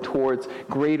forward towards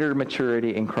greater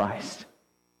maturity in Christ.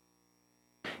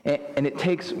 And it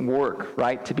takes work,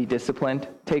 right, to be disciplined.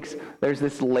 There's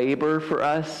this labor for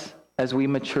us as we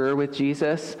mature with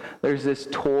Jesus. There's this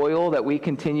toil that we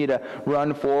continue to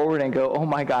run forward and go, oh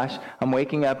my gosh, I'm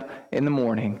waking up in the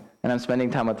morning and I'm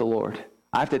spending time with the Lord.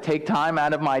 I have to take time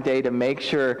out of my day to make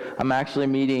sure I'm actually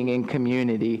meeting in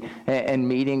community and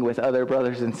meeting with other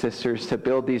brothers and sisters to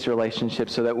build these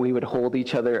relationships so that we would hold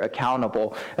each other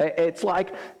accountable. It's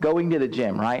like going to the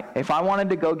gym, right? If I wanted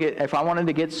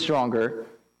to get stronger,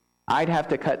 I'd have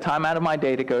to cut time out of my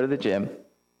day to go to the gym.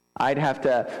 I'd have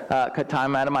to cut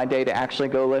time out of my day to actually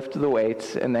go lift the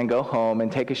weights and then go home and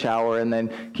take a shower and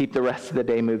then keep the rest of the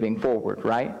day moving forward,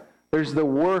 right? There's the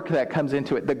work that comes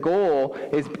into it. The goal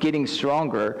is getting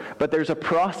stronger, but there's a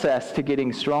process to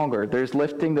getting stronger. There's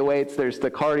lifting the weights, there's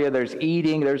the cardio, there's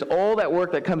eating, there's all that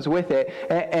work that comes with it.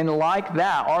 And like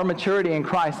that, our maturity in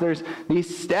Christ, there's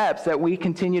these steps that we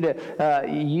continue to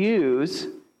use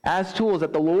as tools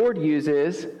that the Lord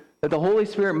uses, that the Holy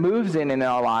Spirit moves in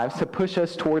our lives to push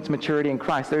us towards maturity in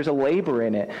Christ. There's a labor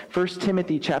in it. 1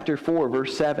 Timothy chapter 4,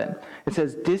 verse 7. It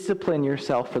says, discipline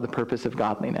yourself for the purpose of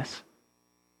godliness.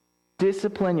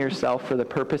 Discipline yourself for the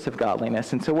purpose of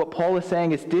godliness. And so what Paul is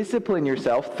saying is discipline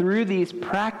yourself through these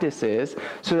practices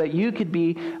so that you could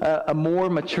be a more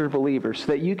mature believer, so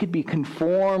that you could be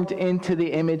conformed into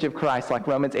the image of Christ, like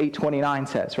Romans 8:29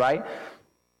 says, right?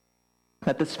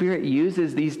 That the Spirit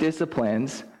uses these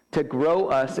disciplines to grow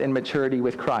us in maturity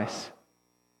with Christ.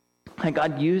 And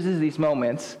God uses these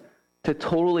moments to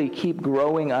totally keep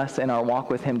growing us in our walk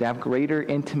with Him, to have greater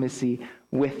intimacy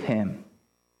with Him.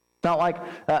 It's not like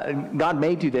God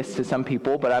may do this to some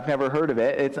people, but I've never heard of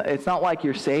it. It's not like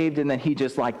you're saved and then He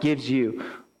just like gives you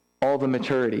all the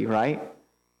maturity, right?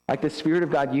 Like the Spirit of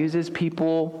God uses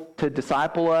people to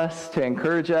disciple us, to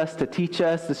encourage us, to teach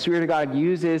us. The Spirit of God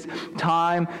uses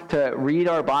time to read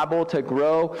our Bible, to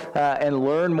grow and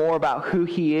learn more about who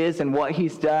He is and what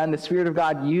He's done. The Spirit of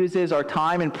God uses our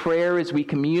time in prayer as we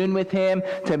commune with Him,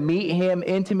 to meet Him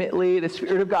intimately. The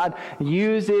Spirit of God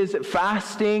uses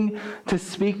fasting to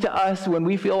speak to us when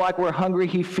we feel like we're hungry.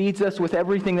 He feeds us with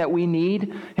everything that we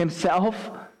need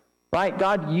Himself, right?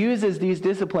 God uses these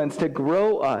disciplines to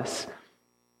grow us.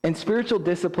 And spiritual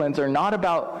disciplines are not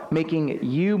about making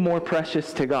you more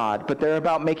precious to God, but they're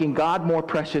about making God more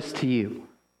precious to you.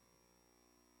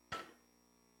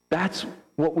 That's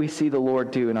what we see the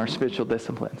Lord do in our spiritual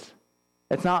disciplines.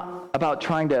 It's not about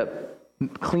trying to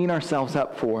clean ourselves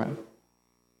up for Him,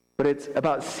 but it's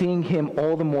about seeing Him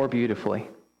all the more beautifully.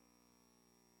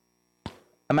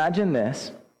 Imagine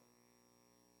this.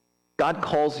 God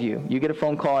calls you. You get a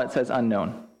phone call that says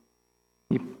unknown.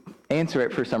 You answer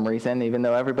it for some reason, even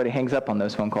though everybody hangs up on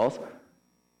those phone calls.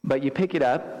 But you pick it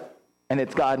up, and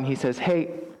it's God, and He says,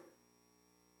 hey,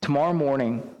 tomorrow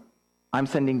morning, I'm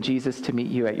sending Jesus to meet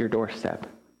you at your doorstep.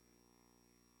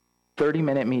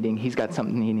 30-minute meeting, He's got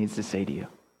something He needs to say to you.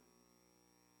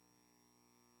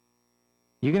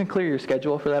 You going to clear your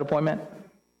schedule for that appointment?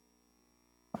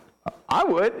 I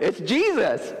would. It's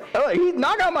Jesus. He's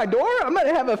knocking on my door. I'm going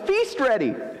to have a feast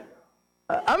ready.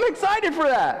 I'm excited for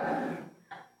that.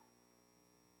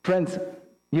 Friends,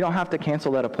 you don't have to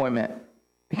cancel that appointment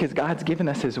because God's given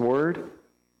us His word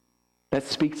that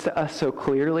speaks to us so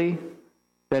clearly,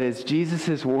 that is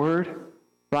Jesus' word,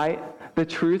 right? The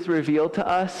truth revealed to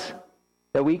us,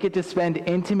 that we get to spend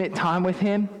intimate time with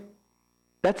Him.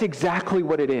 That's exactly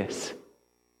what it is,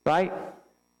 right?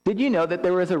 Did you know that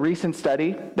there was a recent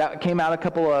study that came out a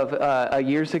couple of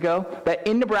years ago that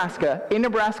in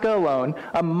Nebraska alone,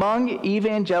 among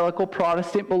evangelical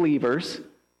Protestant believers,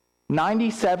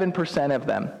 97% of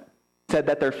them said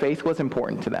that their faith was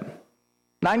important to them.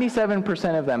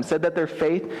 97% of them said that their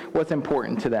faith was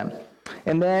important to them.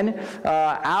 And then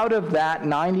out of that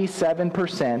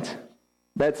 97%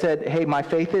 that said, hey, my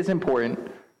faith is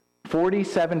important,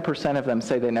 47% of them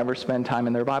say they never spend time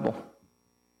in their Bible.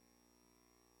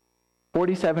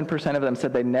 47% of them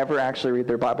said they never actually read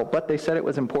their Bible, but they said it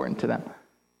was important to them.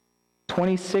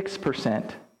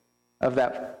 26% of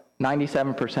that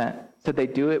 97% said they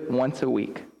do it once a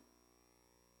week.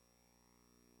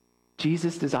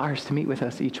 Jesus desires to meet with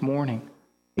us each morning,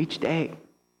 each day.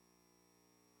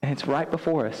 And it's right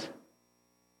before us.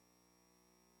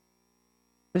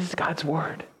 This is God's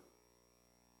word.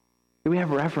 Do we have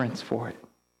reverence for it?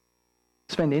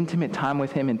 Spend intimate time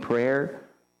with Him in prayer,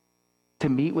 to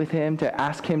meet with Him, to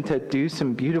ask Him to do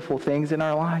some beautiful things in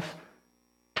our life.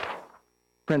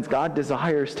 Friends, God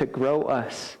desires to grow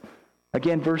us.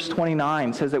 Again, verse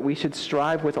 29 says that we should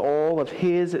strive with all of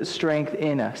His strength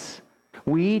in us.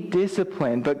 We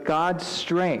discipline, but God's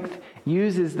strength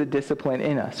uses the discipline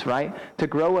in us, right? To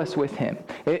grow us with Him.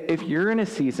 If you're in a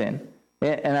season,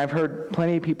 and I've heard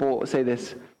plenty of people say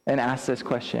this and ask this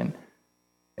question,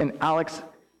 and Alex,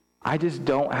 I just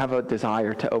don't have a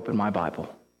desire to open my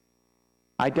Bible.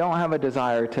 I don't have a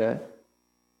desire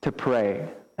to pray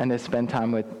and to spend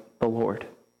time with the Lord.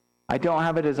 I don't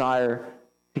have a desire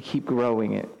to keep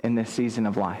growing it in this season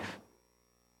of life.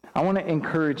 I want to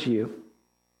encourage you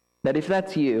that if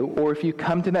that's you, or if you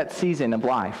come to that season of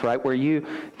life, right, where you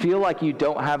feel like you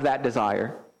don't have that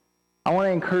desire, I want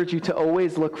to encourage you to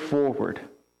always look forward.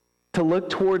 to look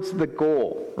towards the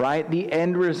goal, right? The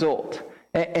end result.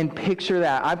 And picture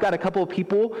that. I've got a couple of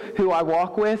people who I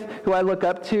walk with, who I look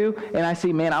up to, and I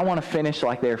see, man, I want to finish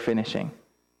like they're finishing.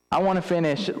 I want to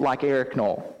finish like Eric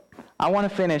Knoll. I want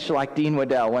to finish like Dean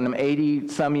Waddell when I'm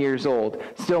 80-some years old,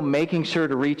 still making sure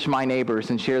to reach my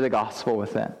neighbors and share the gospel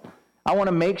with them. I want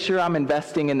to make sure I'm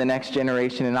investing in the next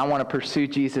generation, and I want to pursue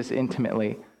Jesus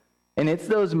intimately. And it's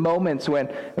those moments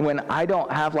when I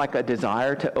don't have like a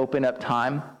desire to open up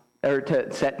time or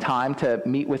to set time to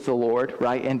meet with the Lord,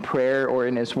 right, in prayer or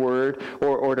in his word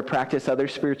or to practice other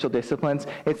spiritual disciplines.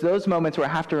 It's those moments where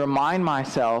I have to remind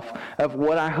myself of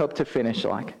what I hope to finish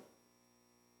like.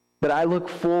 That I look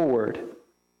forward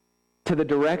to the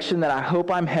direction that I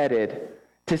hope I'm headed,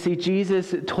 to see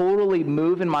Jesus totally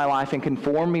move in my life and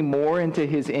conform me more into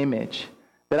his image.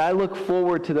 That I look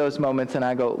forward to those moments and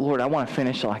I go, Lord, I want to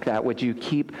finish like that. Would you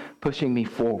keep pushing me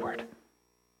forward?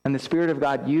 And the Spirit of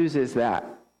God uses that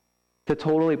to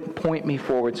totally point me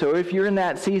forward. So if you're in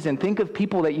that season, think of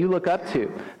people that you look up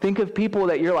to. Think of people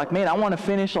that you're like, man, I want to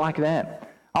finish like them.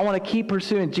 I want to keep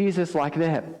pursuing Jesus like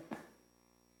them.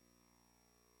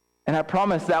 And I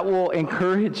promise that will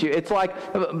encourage you. It's like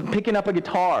picking up a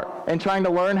guitar and trying to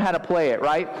learn how to play it,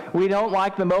 right? We don't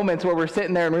like the moments where we're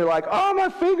sitting there and we're like, oh, my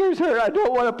fingers hurt. I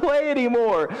don't want to play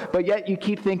anymore. But yet you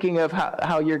keep thinking of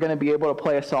how you're going to be able to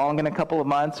play a song in a couple of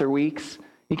months or weeks.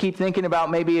 You keep thinking about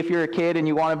maybe if you're a kid and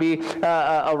you want to be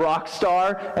a rock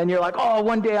star and you're like, oh,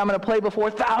 one day I'm going to play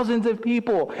before thousands of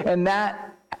people. And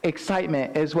that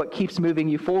excitement is what keeps moving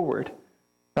you forward,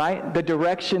 right? The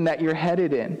direction that you're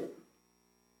headed in.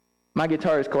 My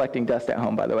guitar is collecting dust at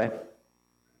home, by the way,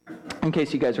 in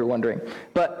case you guys were wondering.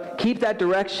 But keep that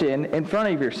direction in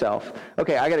front of yourself.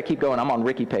 Okay, I got to keep going. I'm on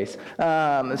Ricky pace.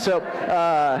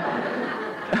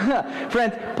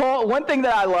 Friends, Paul, one thing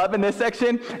that I love in this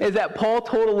section is that Paul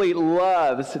totally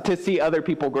loves to see other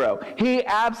people grow. He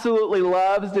absolutely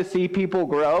loves to see people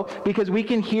grow because we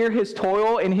can hear his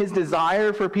toil and his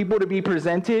desire for people to be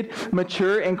presented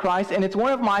mature in Christ. And it's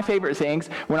one of my favorite things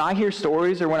when I hear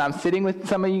stories or when I'm sitting with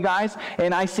some of you guys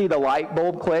and I see the light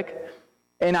bulb click.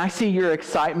 And I see your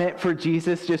excitement for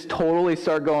Jesus just totally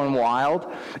start going wild.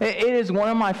 It is one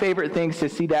of my favorite things to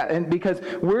see that. And because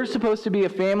we're supposed to be a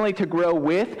family to grow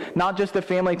with, not just a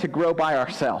family to grow by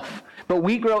ourselves. But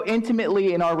we grow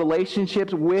intimately in our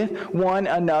relationships with one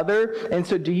another. And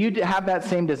so do you have that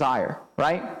same desire,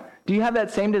 right? Do you have that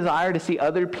same desire to see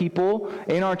other people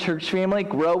in our church family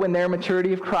grow in their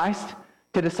maturity of Christ?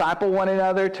 To disciple one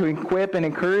another, to equip and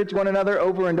encourage one another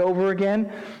over and over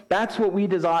again. That's what we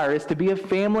desire, is to be a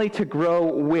family to grow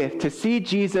with, to see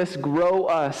Jesus grow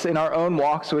us in our own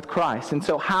walks with Christ. And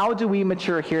so how do we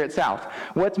mature here at South?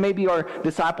 What's maybe our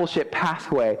discipleship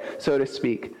pathway, so to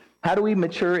speak? How do we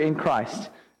mature in Christ?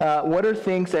 What are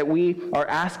things that we are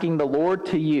asking the Lord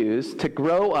to use to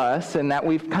grow us and that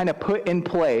we've kind of put in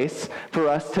place for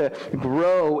us to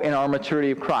grow in our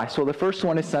maturity of Christ? Well, the first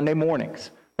one is Sunday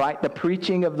mornings. Right? The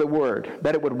preaching of the word,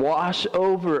 that it would wash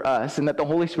over us and that the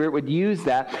Holy Spirit would use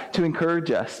that to encourage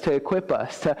us, to equip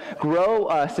us, to grow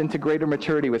us into greater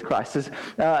maturity with Christ,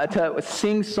 to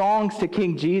sing songs to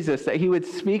King Jesus, that he would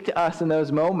speak to us in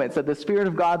those moments, that the Spirit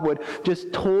of God would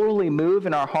just totally move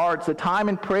in our hearts, the time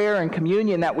in prayer and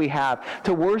communion that we have,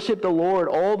 to worship the Lord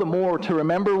all the more, to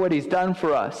remember what he's done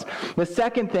for us. The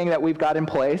second thing that we've got in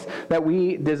place that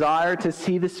we desire to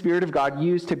see the Spirit of God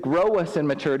use to grow us in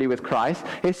maturity with Christ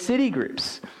is city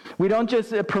groups. We don't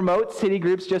just promote city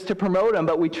groups just to promote them,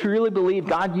 but we truly believe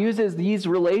God uses these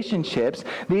relationships,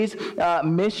 these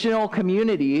missional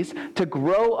communities to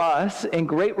grow us in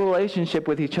great relationship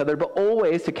with each other, but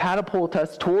always to catapult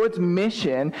us towards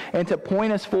mission and to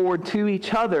point us forward to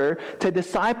each other, to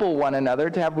disciple one another,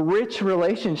 to have rich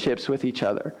relationships with each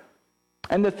other.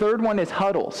 And the third one is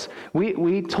huddles.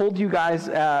 We told you guys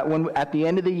at the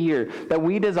end of the year that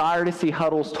we desire to see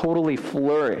huddles totally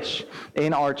flourish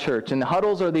in our church. And the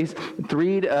huddles are these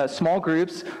three small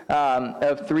groups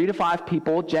of 3 to 5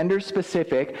 people, gender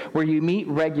specific, where you meet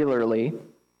regularly,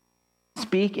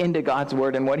 speak into God's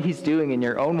word and what he's doing in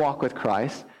your own walk with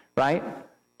Christ, right?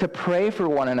 To pray for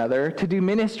one another, to do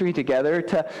ministry together,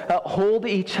 to hold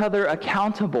each other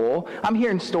accountable. I'm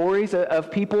hearing stories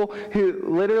of people who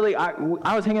literally, I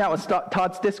was hanging out with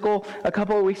Todd Stiskel a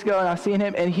couple of weeks ago, and I was seeing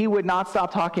him, and he would not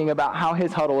stop talking about how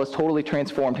his huddle has totally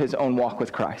transformed his own walk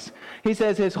with Christ. He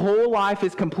says his whole life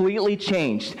is completely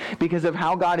changed because of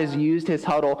how God has used his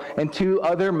huddle and 2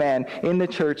 other men in the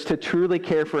church to truly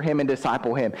care for him and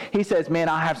disciple him. He says, man,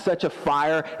 I have such a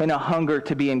fire and a hunger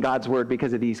to be in God's word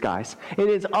because of these guys. It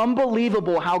is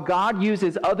unbelievable how God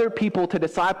uses other people to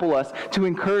disciple us, to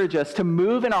encourage us, to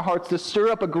move in our hearts, to stir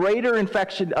up a greater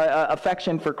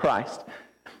affection for Christ.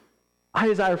 I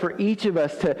desire for each of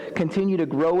us to continue to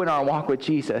grow in our walk with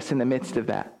Jesus in the midst of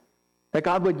that. That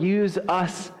God would use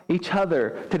us, each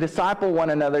other, to disciple one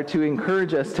another, to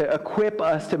encourage us, to equip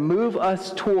us, to move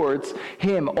us towards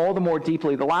Him all the more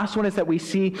deeply. The last one is that we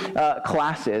see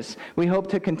classes. We hope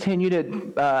to continue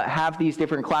to have these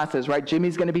different classes, right?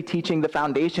 Jimmy's going to be teaching the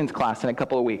foundations class in a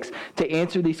couple of weeks to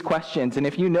answer these questions. And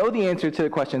if you know the answer to the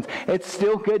questions, it's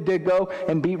still good to go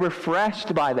and be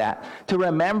refreshed by that, to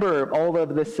remember all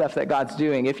of this stuff that God's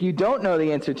doing. If you don't know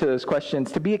the answer to those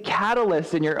questions, to be a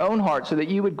catalyst in your own heart so that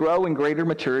you would grow in greater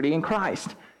maturity in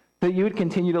Christ, that you would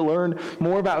continue to learn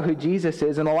more about who Jesus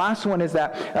is. And the last one is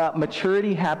that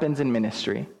maturity happens in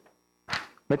ministry.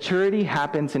 Maturity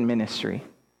happens in ministry.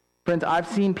 Friends, I've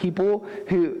seen people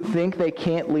who think they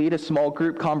can't lead a small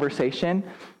group conversation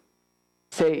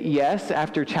say yes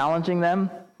after challenging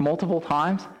them multiple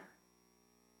times,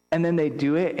 and then they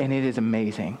do it, and it is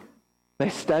amazing. They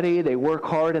study, they work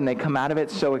hard, and they come out of it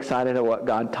so excited at what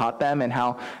God taught them and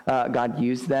how God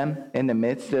used them in the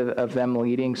midst of them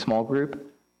leading small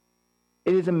group.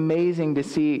 It is amazing to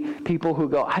see people who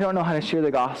go, I don't know how to share the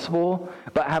gospel,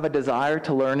 but have a desire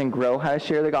to learn and grow how to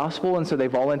share the gospel, and so they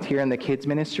volunteer in the kids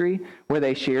ministry where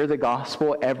they share the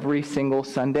gospel every single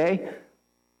Sunday,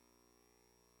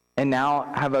 and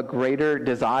now have a greater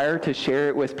desire to share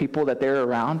it with people that they're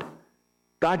around.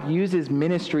 God uses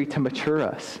ministry to mature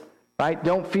us. Right?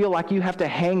 Don't feel like you have to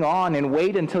hang on and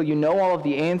wait until you know all of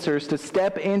the answers to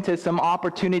step into some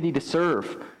opportunity to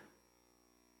serve.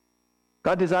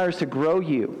 God desires to grow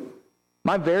you.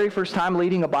 My very first time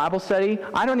leading a Bible study,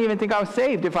 I don't even think I was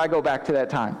saved if I go back to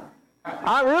that time.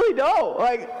 I really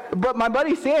don't. But my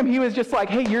buddy Sam, he was just like,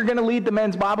 hey, you're going to lead the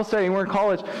men's Bible study, and we're in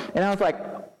college. And I was like,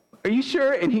 are you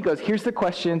sure? And he goes, here's the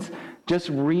questions. Just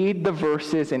read the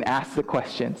verses and ask the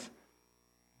questions.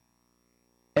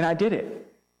 And I did it.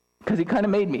 Because he kind of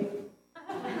made me.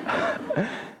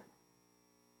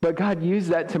 But God used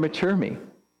that to mature me,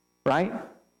 right?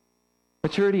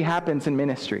 Maturity happens in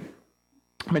ministry.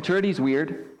 Maturity is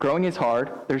weird. Growing is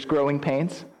hard. There's growing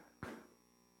pains.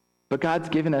 But God's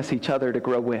given us each other to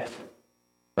grow with,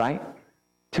 right?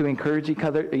 To encourage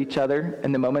each other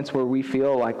in the moments where we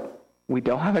feel like we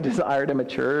don't have a desire to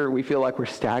mature, or we feel like we're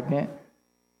stagnant.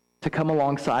 To come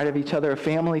alongside of each other, a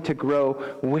family to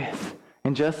grow with.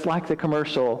 And just like the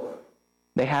commercial,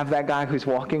 they have that guy who's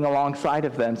walking alongside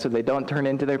of them so they don't turn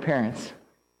into their parents.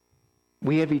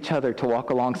 We have each other to walk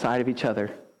alongside of each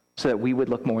other so that we would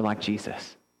look more like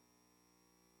Jesus.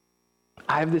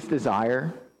 I have this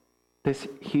desire, this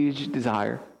huge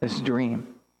desire, this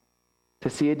dream, to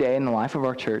see a day in the life of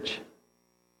our church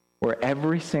where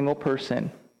every single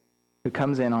person who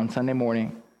comes in on Sunday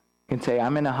morning can say,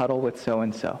 I'm in a huddle with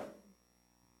so-and-so.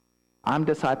 I'm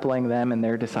discipling them and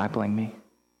they're discipling me.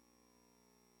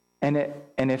 And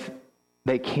if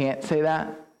they can't say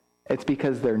that, it's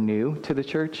because they're new to the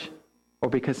church or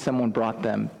because someone brought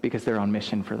them because they're on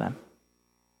mission for them.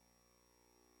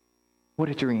 What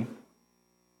a dream.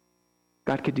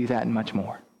 God could do that and much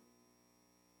more.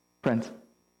 Friends,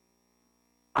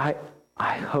 I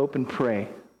hope and pray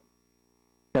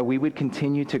that we would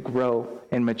continue to grow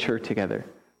and mature together.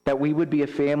 That we would be a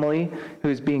family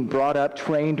who's being brought up,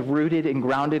 trained, rooted, and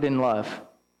grounded in love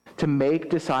to make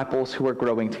disciples who are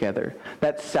growing together.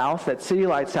 That City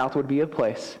Light South would be a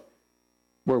place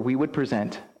where we would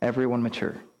present everyone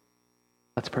mature.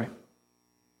 Let's pray.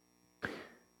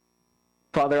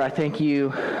 Father, I thank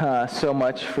you so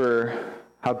much for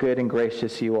how good and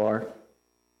gracious you are.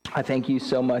 I thank you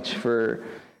so much for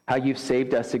how you've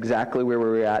saved us exactly where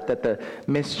we're at, that the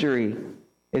mystery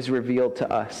is revealed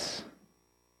to us.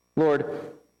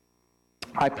 Lord,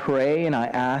 I pray and I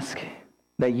ask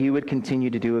that you would continue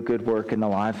to do a good work in the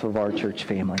life of our church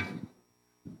family.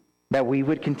 That we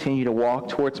would continue to walk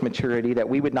towards maturity, that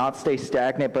we would not stay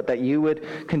stagnant, but that you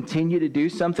would continue to do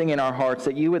something in our hearts,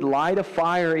 that you would light a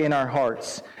fire in our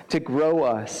hearts to grow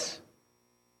us,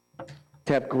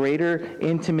 to have greater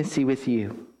intimacy with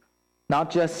you. Not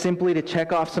just simply to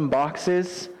check off some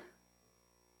boxes,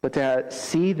 but to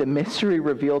see the mystery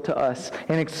revealed to us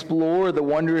and explore the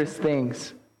wondrous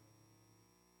things.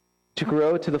 To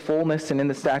grow to the fullness and in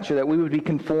the stature that we would be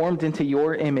conformed into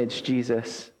your image,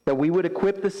 Jesus. That we would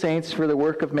equip the saints for the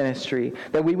work of ministry.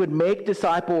 That we would make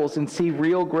disciples and see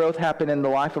real growth happen in the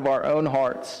life of our own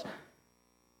hearts.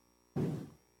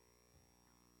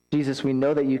 Jesus, we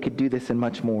know that you could do this and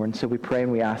much more. And so we pray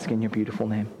and we ask in your beautiful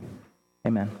name.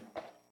 Amen.